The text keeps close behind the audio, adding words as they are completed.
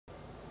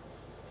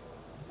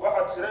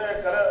jira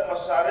kale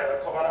mashaariic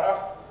toban ah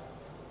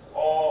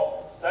oo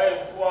saayid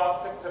kuwa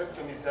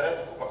sectorska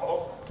miisaaniyadda ku baxdo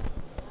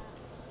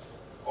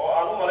oo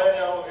aan u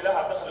malaynayo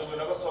ilaha dakhligu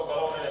inaga soo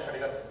galo inay ka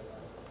dhigan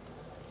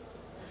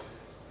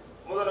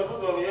mudane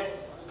gudoomiye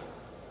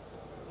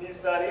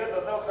miisaaniyadda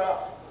dalka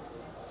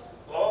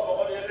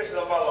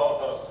 260 baa loo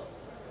daras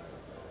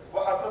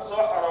waxaa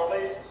soo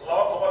xarooday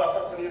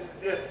 248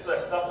 sida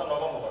xisaabta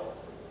nooga muuqata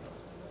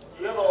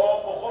iyadoo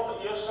oo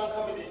 105 ka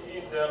mid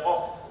yihiin deeqo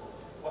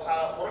waxaa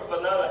qurux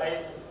badnaan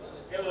lahayd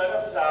in laga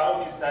saaro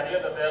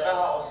miisaaniyadda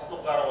deeqaha oo si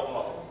duqaara lagu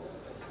maqlo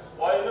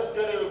waayo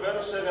nafteenu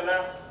beenu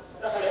sheeganaa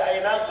dakhli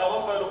aynaan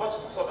qaban baynu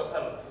budget kusoo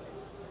darsanna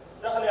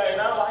dakhli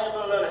aynaan lahayn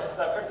baynu leena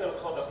xisaab xirkeenu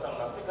kusoo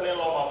darsanna si kale in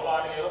loo maamulo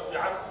aniga ilo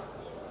fiican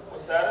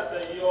wasaaradda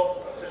iyo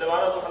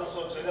xildhibaanada waxaan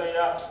usoo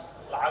jeedinayaa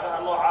lacagaha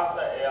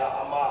noocaasa ee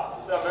ama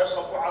sida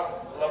meesha ku cad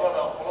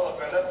labada qolada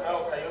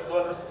beeleedka iyo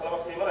doonarska laba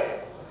qiimanaya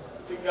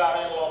si gaara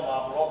in loo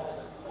maamulo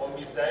oo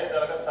miisaaniyadda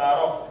laga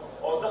saaro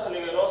oo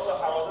dakhliga inoo soo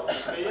xarooda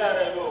si kaliyaana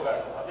aynu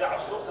ogaano haddii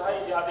cashuur tahay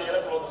iyo haddii ila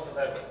kaloo dadka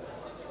tahay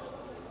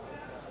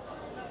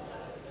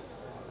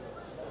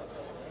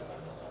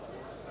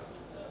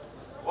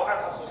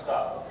waxaan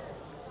xasuustaa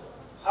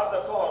hadda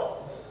ka hor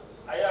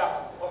ayaa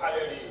waxaa la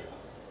yidhi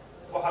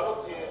waxaad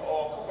ogtiin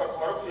oo kafarka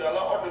hore ku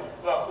yaalla audit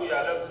baa ku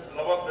yaalla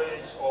 2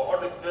 page oo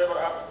audit paper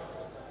ah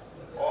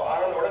oo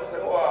aanan odhan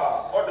karin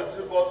waa audit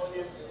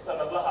reportkii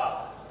sanadlaha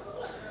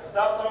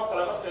xisaabtan oo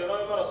kale markay inoo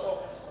imanayso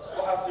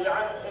waxaa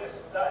fiican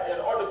in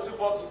audit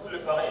reportkii ku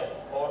lifaaqan yahay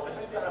oo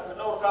bixintii hanti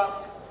dhowrka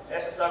ee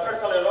xisaab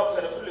xirka laynoo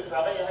kale ku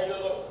lifaaqan yahay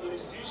iyadoo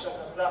institution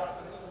kasta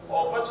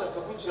oo budgetka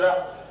ku jira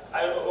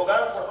aynu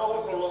ogaan karno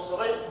wuxuu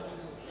lunsaday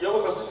iyo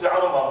wuxuu si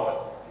fiican u maamulay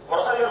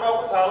warqad yar baa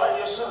ku taala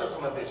iyo 5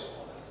 recommendation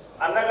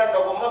annaga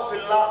naguma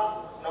filna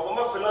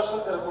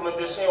 5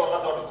 recommendation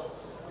warqad audit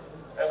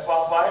ee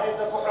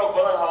faahfaahinta ku xoog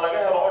badan ha laga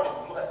helo audit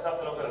marka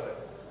xisaabta loo kala saaro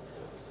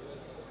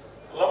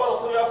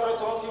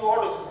 2014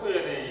 audit ku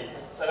yeedeeyay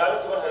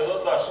 19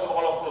 hay'adood baa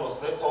 500 kun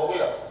lunsaday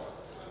toobiga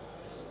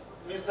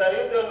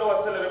miisaaniyadda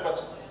waa salary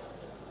budget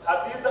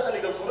haddii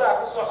dakhliga gudaha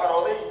ku soo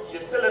xarooday iyo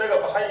salariga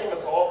baxay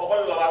imika oo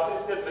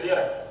 128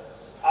 bilyan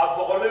aad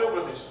boqolay u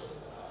bedesho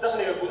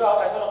dakhliga gudaha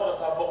waxay ka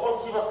noqonaysaa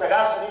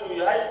 9% inuu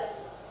yahay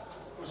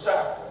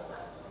mushahar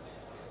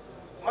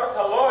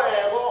marka loo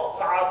eego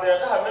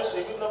macadeeqaha meesha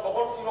midna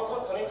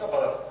 50% ka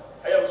badan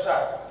ayaa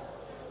mushahar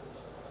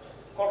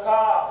kolka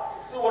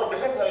si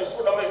warbixinta ay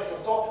isku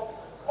dhamaystirto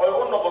oo ay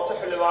u noqoto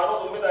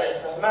xildhibaanadu mid ay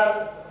fahmaan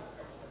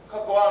ka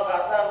go'aan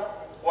qaataan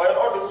waa in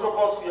audit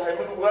reportku yahay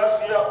mid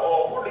waafiya oo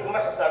u dhigma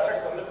xisaab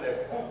xirka mid leh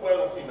buug waa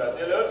inuu ku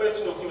yimaado laba page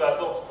inuu ku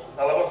yimaado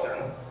lama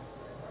fiicno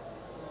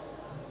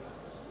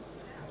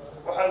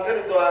waxaan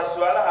geli doonaa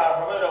su'aalaha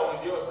rabayna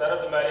weydiiyo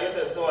wasaaradda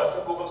maaliyadda isagoo si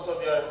buuga soo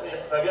diyaarisay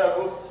xisaabiyaha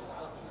guud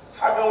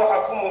xaggan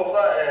waxaa ku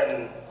muuqda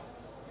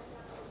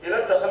ila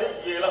dakhli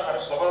iyo ila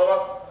kharash labadaba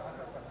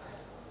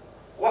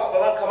wax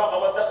badan kama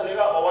qabo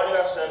dakhliga oo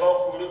aniga sheego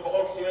ku yiri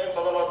boqolkiiba in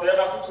badan oo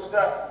deeqa ku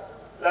jirta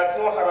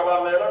laakiin waxaan rabaa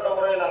meelo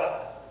dhowr inaan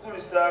dul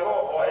istaago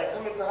oo ay ka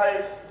mid tahay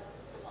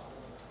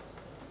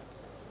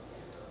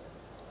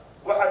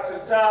waxaa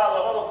jirta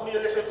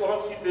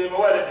 2016 deymo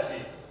waa la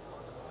bixiyey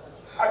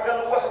xaggan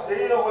wax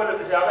deyna waa la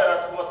bixiyay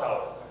abeeraad kuma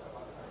taalo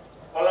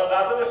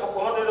ballanqaadadii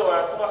xukuumaddeeda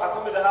wanaagsan waxaa ka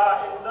mid ahaa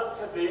in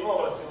dadka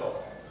deymaha la siido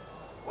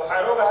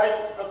waxaan ogahay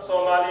dad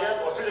Soomaaliyeed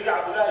oo xilliga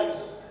Cabdullaahi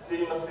Yuusuf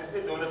deyma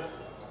siistay dawladda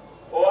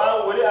oo aan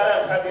weli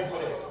alaan ka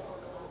deyntooda haysan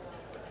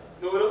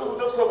dawladuhu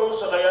dadkooda u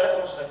shaqeeyaan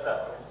kama shaqeystaan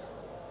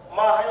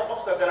ma aha in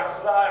qofka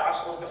ganacsadaha ay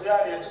cashuur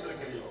bixiyaan iyo jibla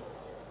geliyo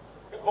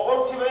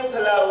boqolkiiba inta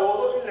la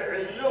awoodo in la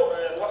celiyo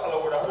waxa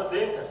lagu dhaahdo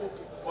deynta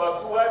waa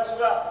ku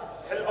waajiba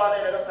xilbaan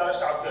inaga saaran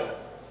shacabkeena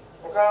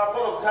marka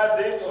qodobka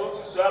deynta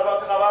runtii su'aal baan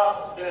ka qabaa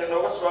inay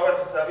nooga jawaabaan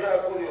xisaabiyaha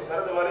guud iyo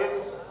wasaaradda maaliyadda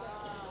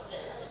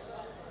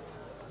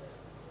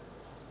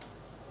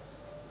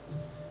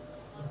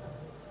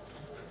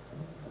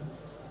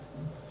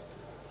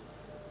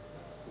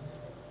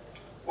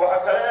waxa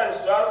kale aan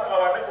su'aal ka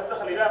qabaa dhanka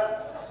dakhliga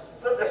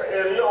 3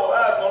 area oo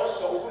aad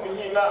nolosha ugu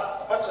muhiima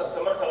budgetka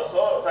marka la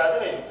soo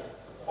raadinayo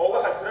oo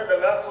waxa jira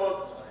dhamaantood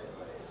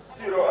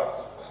 0 ah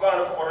waxbaan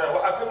ku qornay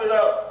waxa kamid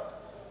ah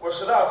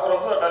warshadaha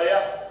korontada dhaliya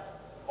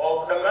oo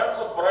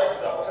dhamaantood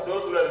private ah waxa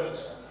dawladdu leedahay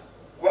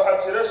waxa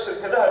jira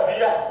shirkadaha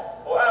biyaha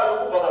oo aad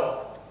ugu badan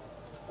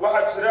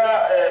waxa jira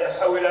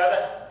xawilaada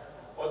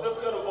oo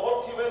dadkeenu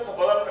boqolkiiba inta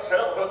badan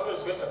xiraq xoogto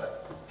iska jira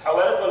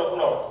xawaalad baa lagu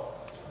nool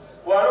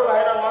waana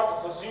waxaan maanta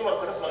consumer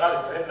tax la qaadi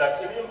karin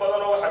laakiin in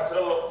badan waxa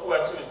jira ku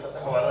waajibi karta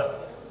xawaalad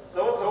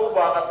sababta u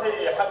baaqatay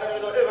ee xaqan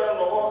inuu eberan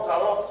noogu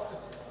hortaalo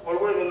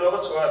walweydu nooga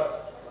jawaab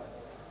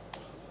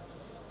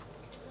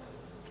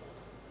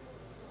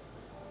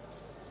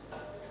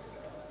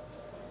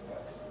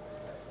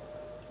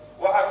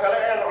waxa kale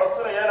aan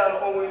codsanayaa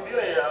inaan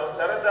weydiinayaa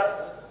wasaaradda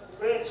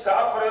page-ka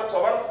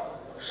 14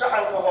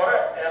 shaxanka hore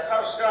ee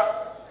kharashka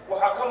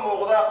waxa ka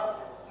muuqda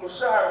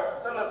mushahar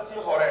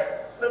sanadkii hore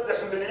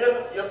 3 milyan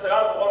iyo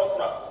 900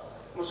 kun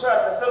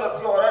mushaharka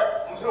sanadkii hore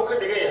muxuu ka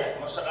dhigan yahay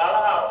ma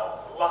shaqaalaha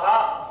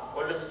lahaa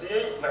oo la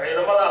siiyay ma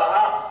ciidamada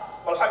lahaa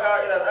bal xaga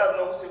inaad aad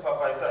noogu sii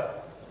faahfaahisaan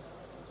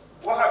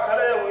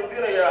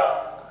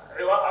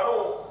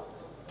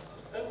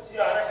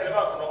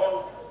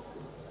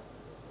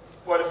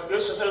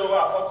shay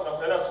waa accounting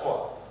finance kuwa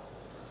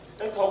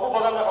inta ugu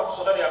badan waxa ku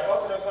shaqeynaya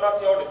accounting finance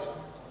iyo audit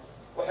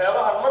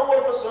waxyaabaha mar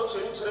walba soo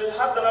jeedin jiray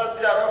haddana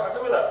diyaar waxa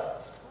kamid ah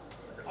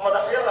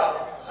madaxyada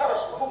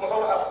kharashku ku baxo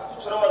waxa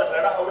ku jira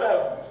madaxyada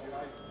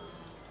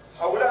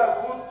hawlaha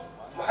guud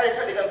maxay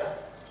ka dhigan tahay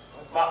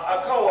ma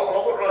account wax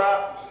lagu cunaa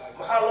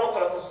maxaa loo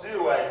kala tafsiir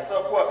waayay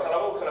sabab kuwa kala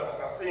oo kala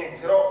baxsan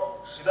karo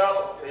shidaal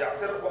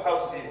yactir waxa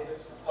uu siiyay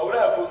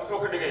hawlaha guud wuxuu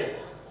ka dhigay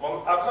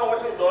account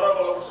wixii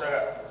dooraba lagu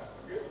sheegaa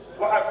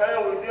waxa kale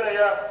oo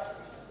weydiinaya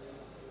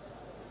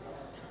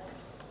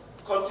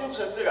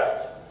contingency-ga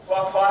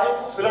faahfaahin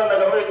ku filan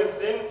nagama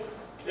idinsiin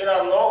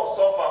inaad noo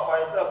soo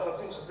faahfaahisaan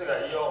contingency-ga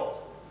iyo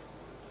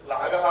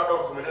lacagaha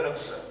dhowrka milyan ku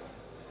jira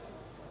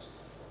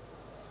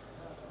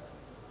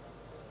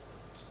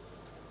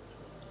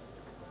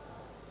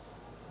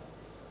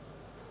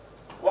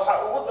waxa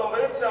ugu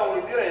dambeyntii aan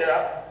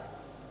weydiinayaa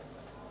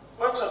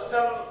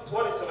budgetkan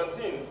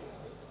 2017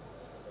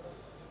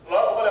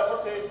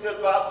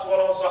 248 baa actual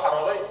oo soo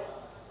xarooday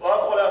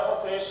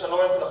 245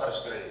 waa inta la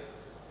kharash gareeyay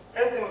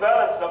ending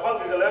balance-ka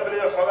bangiga laga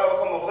beliyo xoogaaba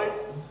ka muuqday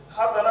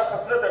haddana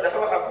khasnada dhexe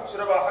waxaa ku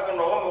jira baa xagga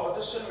nooga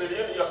muuqata 5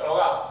 milyan iyo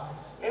xoogaa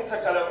inta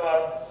kale baa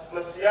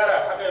masiyaara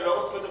xagga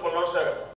looga timid bal noo sheega